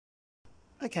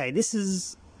Okay, this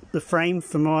is the frame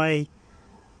for my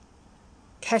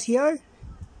catio.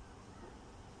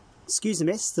 Excuse the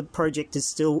mess, the project is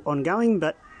still ongoing,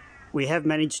 but we have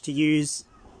managed to use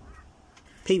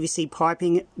PVC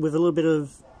piping with a little bit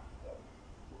of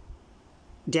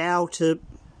dowel to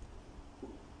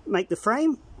make the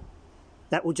frame.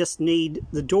 That will just need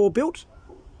the door built.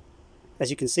 As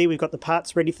you can see, we've got the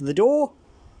parts ready for the door.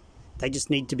 They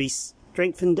just need to be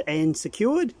strengthened and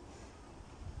secured.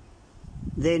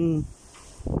 Then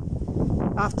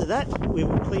after that, we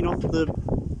will clean off the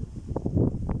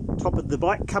top of the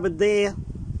bike cupboard there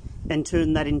and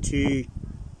turn that into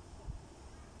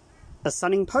a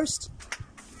sunning post.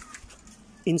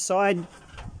 Inside,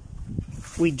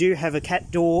 we do have a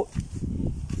cat door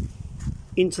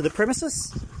into the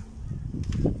premises,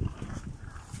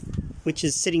 which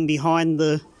is sitting behind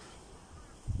the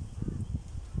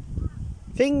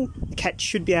thing. The cat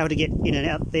should be able to get in and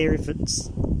out there if it's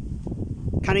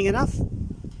cunning enough.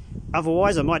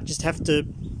 Otherwise, I might just have to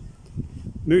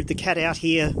move the cat out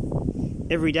here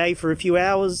every day for a few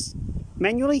hours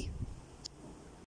manually.